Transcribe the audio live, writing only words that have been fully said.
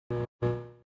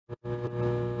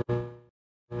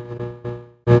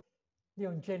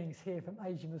Leon Jennings here from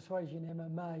Asian Persuasion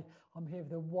MMA. I'm here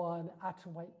with the one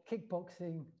atomweight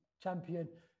kickboxing champion,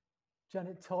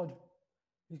 Janet Todd,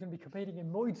 who's going to be competing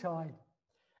in Muay Thai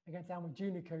against Alma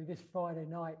Juniku this Friday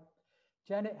night.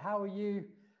 Janet, how are you?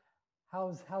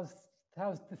 How's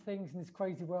the things in this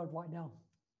crazy world right now?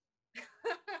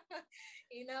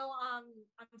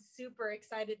 I'm super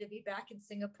excited to be back in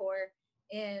Singapore,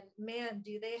 and man,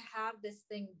 do they have this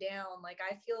thing down. Like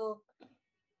I feel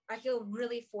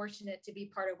really fortunate to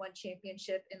be part of One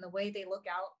Championship in the way they look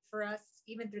out for us,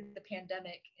 even through the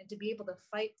pandemic, and to be able to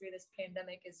fight through this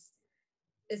pandemic is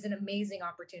an amazing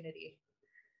opportunity.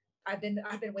 I've been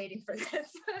waiting for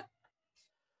this.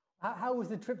 How was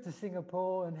the trip to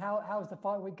Singapore, and how's the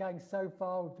fight week going so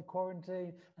far with the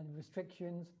quarantine and the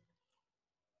restrictions?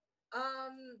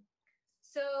 um,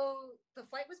 so the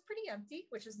flight was pretty empty,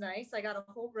 which was nice. I got a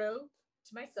whole row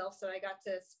to myself, so I got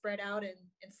to spread out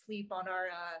and sleep on our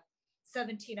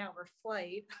 17-hour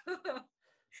flight.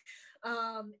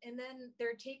 And then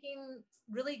they're taking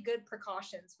really good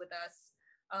precautions with us.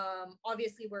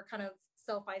 Obviously, we're kind of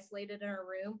self-isolated in our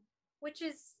room, which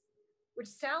is which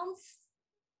sounds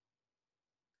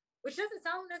which doesn't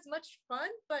sound as much fun,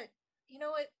 but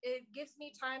it gives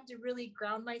me time to really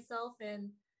ground myself and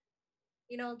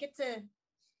get to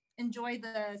enjoy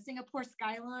the Singapore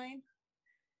skyline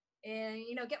and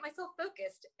get myself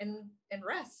focused and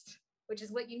rest, which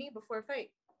is what you need before a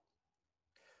fight.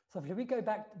 So if we go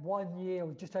back 1 year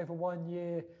or just over 1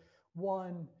 year,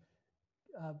 one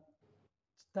uh,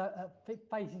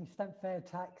 facing Stamp Fair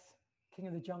Tax, King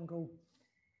of the Jungle.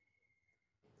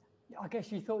 I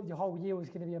guess you thought your whole year was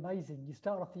going to be amazing. You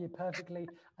started off the year perfectly,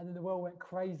 and then the world went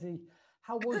crazy.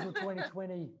 How was your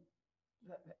 2020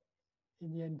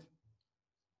 in the end?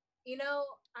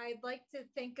 I'd like to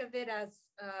think of it as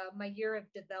my year of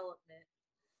development.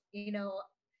 You know,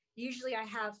 Usually I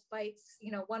have fights,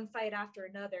 one fight after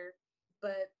another,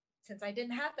 but since I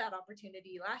didn't have that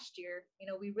opportunity last year,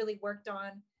 we really worked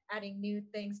on adding new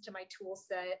things to my tool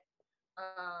set.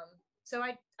 So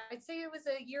I'd say it was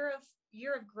a year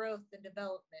of growth and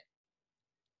development.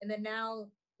 And then now,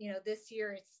 this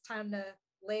year it's time to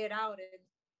lay it out and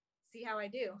see how I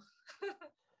do.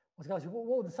 Guys,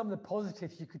 what were some of the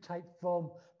positives you could take from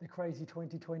the crazy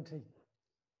 2020?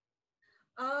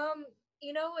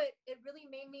 It really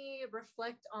made me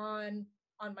reflect on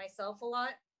myself a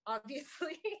lot.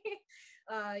 Obviously,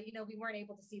 we weren't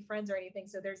able to see friends or anything,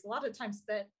 so there's a lot of time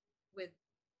spent with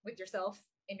with yourself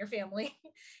and your family,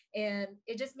 and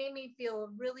it just made me feel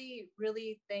really,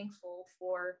 really thankful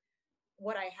for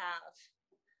what I have.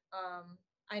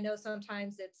 I know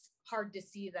sometimes it's hard to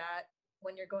see that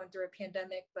when you're going through a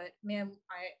pandemic, but man,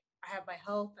 I have my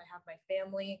health, I have my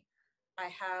family, I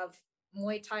have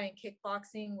Muay Thai and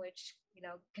kickboxing, which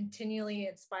continually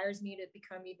inspires me to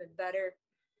become even better.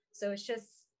 So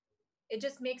it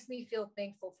just makes me feel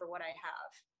thankful for what I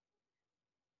have.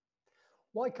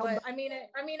 Why come But back?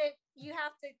 you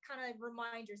have to kind of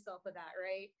remind yourself of that,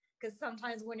 right? Because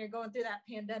sometimes when you're going through that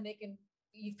pandemic and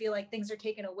you feel like things are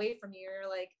taken away from you, you're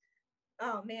like,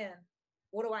 oh man,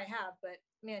 what do I have? But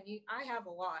man, I have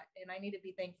a lot, and I need to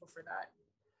be thankful for that.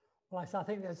 Well, I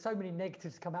think there's so many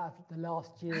negatives come out of the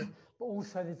last year, but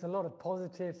also there's a lot of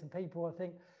positives, and people I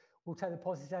think will take the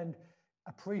positives and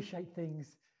appreciate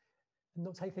things and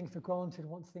not take things for granted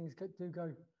once things do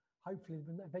go, hopefully,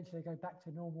 eventually go back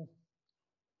to normal.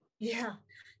 Yeah,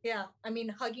 yeah.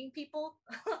 Hugging people,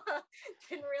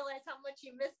 didn't realize how much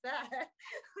you missed that.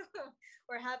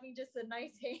 Or having just a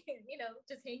nice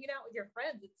just hanging out with your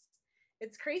friends.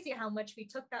 It's crazy how much we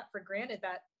took that for granted,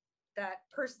 that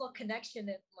personal connection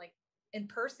in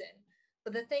person.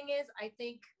 But the thing is, I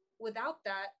think without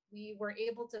that, we were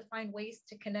able to find ways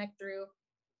to connect through,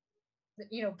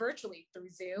 virtually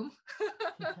through Zoom,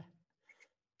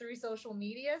 through social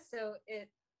media. So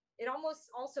it almost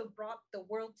also brought the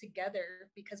world together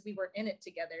because we were in it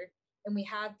together, and we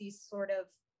had these sort of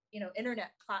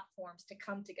internet platforms to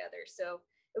come together. So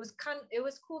it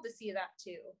was cool to see that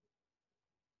too.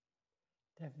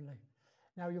 Definitely.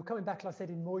 Now you're coming back, like I said,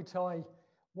 in Muay Thai.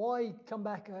 Why come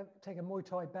back, take a Muay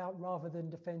Thai bout rather than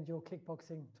defend your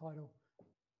kickboxing title?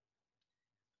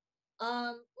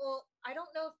 Well, I don't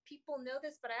know if people know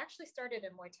this, but I actually started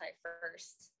in Muay Thai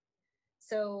first.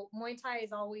 So Muay Thai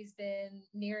has always been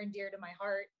near and dear to my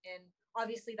heart, and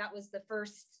obviously that was the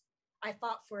first I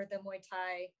fought for the Muay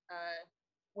Thai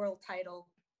world title.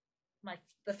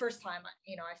 The first time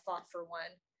I fought for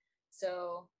one,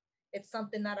 so it's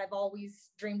something that I've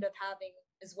always dreamed of having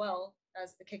as well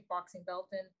as the kickboxing belt,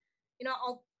 and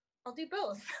I'll do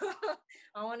both.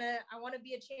 I want to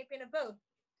be a champion of both.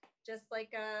 just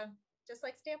like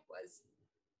Stamp was.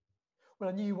 Well,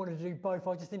 I knew you wanted to do both. I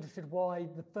was just interested why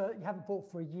you haven't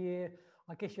fought for a year.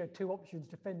 I guess you had two options: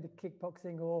 defend the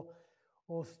kickboxing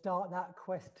or start that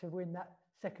quest to win that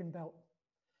second belt.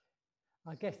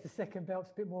 I guess the second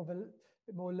belt's a bit more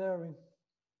alluring.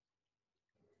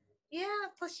 Yeah,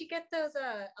 plus you get those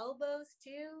elbows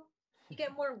too. You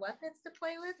get more weapons to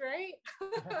play with, right?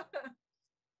 Yeah.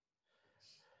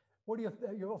 What are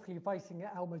you're obviously facing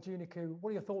Alma Juniku. What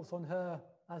are your thoughts on her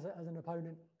as an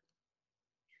opponent?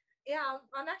 Yeah,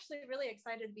 I'm actually really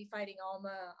excited to be fighting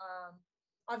Alma.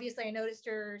 Obviously, I noticed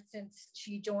her since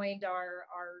she joined our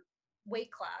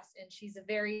weight class, and she's a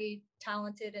very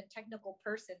talented and technical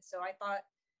person. So I thought,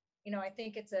 I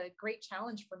think it's a great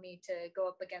challenge for me to go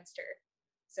up against her.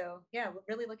 So yeah, we're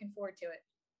really looking forward to it.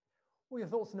 What are your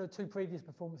thoughts on her two previous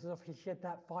performances? Obviously, she had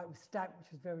that fight with Stack,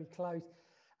 which was very close.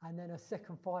 And then her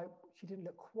second fight, she didn't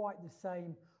look quite the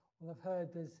same. Well, I've heard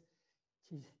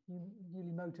she's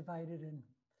newly motivated and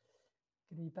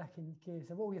going to be back in gear.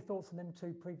 So what were your thoughts on them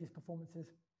two previous performances?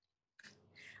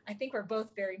 I think we're both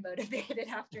very motivated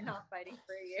after not fighting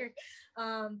for a year.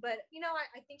 But,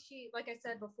 I think she, like I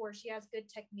said before, she has good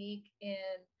technique,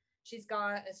 and she's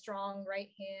got a strong right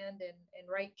hand and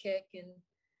right kick. And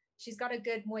she's got a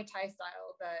good Muay Thai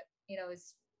style that,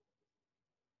 is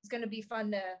going to be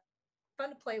fun to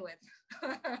play with.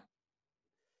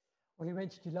 Well, you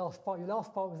mentioned your last fight. Your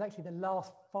last fight was actually the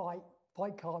last fight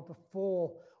card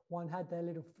before one had their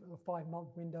little 5-month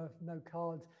window of no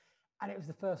cards. And it was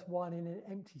the first one in an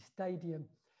empty stadium.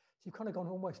 So you've kind of gone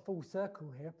almost full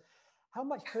circle here.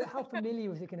 How familiar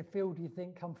was it going to feel, do you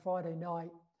think, come Friday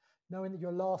night, knowing that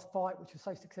your last fight, which was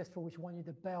so successful, which won you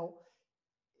the belt,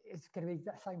 is going to be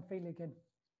that same feeling again?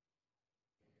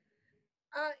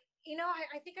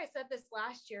 I think I said this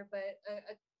last year, but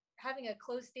having a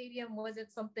closed stadium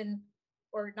wasn't something,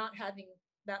 or not having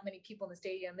that many people in the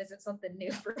stadium isn't something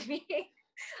new for me.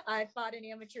 I fought in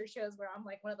amateur shows where I'm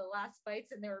like one of the last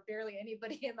fights and there were barely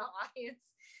anybody in the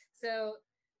audience. So,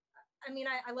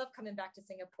 I love coming back to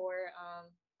Singapore.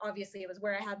 Obviously, it was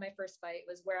where I had my first fight. It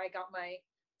was where I got my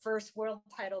first world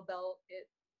title belt.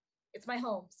 It's my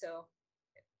home. So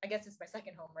I guess it's my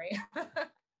second home, right?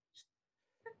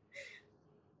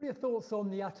 What are your thoughts on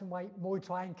the atomweight Muay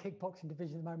Thai and kickboxing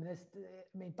division at the moment?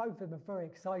 Both of them are very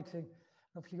exciting.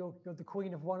 Obviously, you're the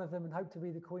queen of one of them and hope to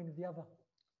be the queen of the other.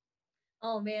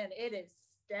 Oh man, it is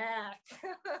stacked.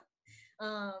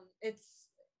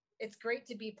 It's great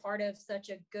to be part of such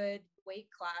a good weight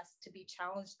class, to be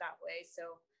challenged that way. So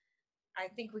I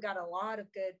think we got a lot of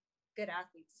good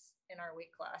athletes in our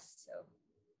weight class. So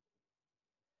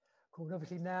cool. And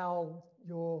obviously now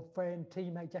your friend,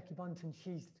 teammate Jackie Buntan,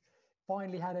 she's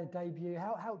finally had her debut.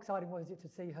 How exciting was it to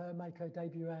see her make her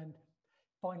debut and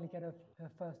finally get her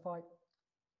first fight?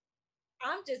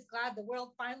 I'm just glad the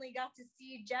world finally got to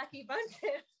see Jackie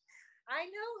Buntan. I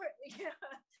know her.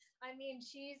 Yeah.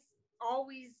 She's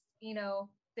always,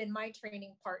 been my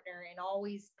training partner and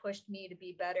always pushed me to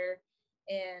be better.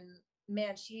 And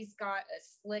man, she's got a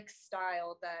slick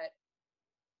style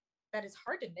that is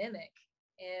hard to mimic.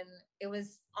 And it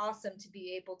was awesome to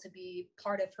be able to be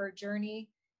part of her journey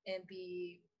and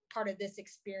be part of this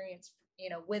experience,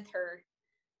 with her,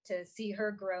 to see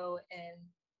her grow and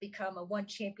become a one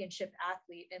championship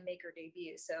athlete and make her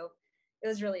debut. So it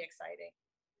was really exciting.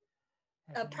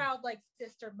 A proud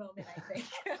sister moment, I think.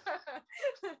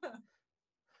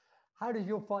 How does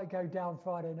your fight go down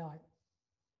Friday night?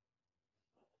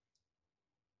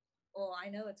 Well, I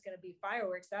know it's going to be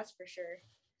fireworks, that's for sure.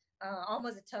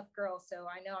 Alma's a tough girl, so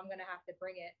I know I'm going to have to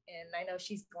bring it, and I know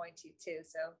she's going to too.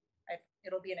 So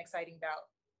it'll be an exciting bout.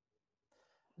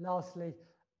 Lastly,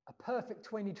 a perfect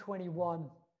 2021.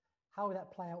 How would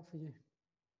that play out for you?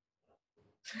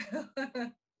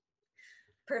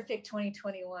 Perfect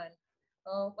 2021.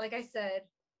 Well, like I said,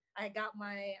 I got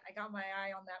my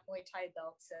eye on that Muay Thai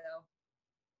belt, so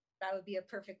that would be a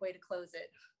perfect way to close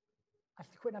it.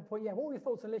 Actually, quit that point. Yeah, what were your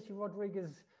thoughts on Alicia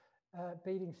Rodriguez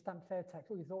beating Stamp Fairtax? What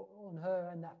were your thoughts on her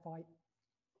and that fight?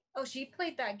 Oh, she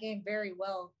played that game very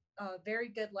well. Very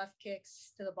good left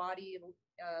kicks to the body.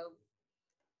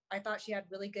 I thought she had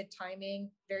really good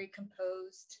timing, very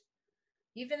composed.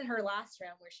 Even in her last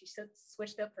round where she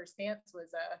switched up her stance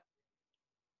was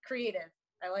creative.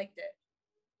 I liked it.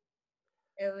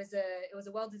 It was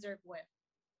a well-deserved win.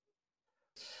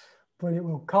 Brilliant.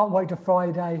 Well, can't wait to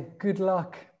Friday. Good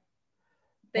luck.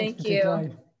 Thank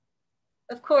you.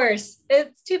 Of course.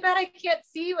 It's too bad I can't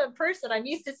see you in person. I'm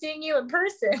used to seeing you in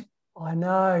person. I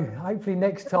know. Hopefully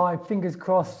next time, fingers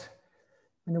crossed,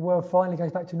 when the world finally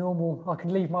goes back to normal, I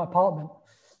can leave my apartment.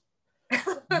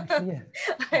 Actually,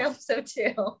 yeah. I hope so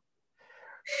too.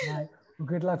 Right. Well,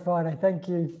 good luck Friday. Thank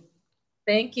you.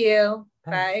 Thank you.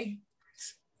 Thanks. Bye.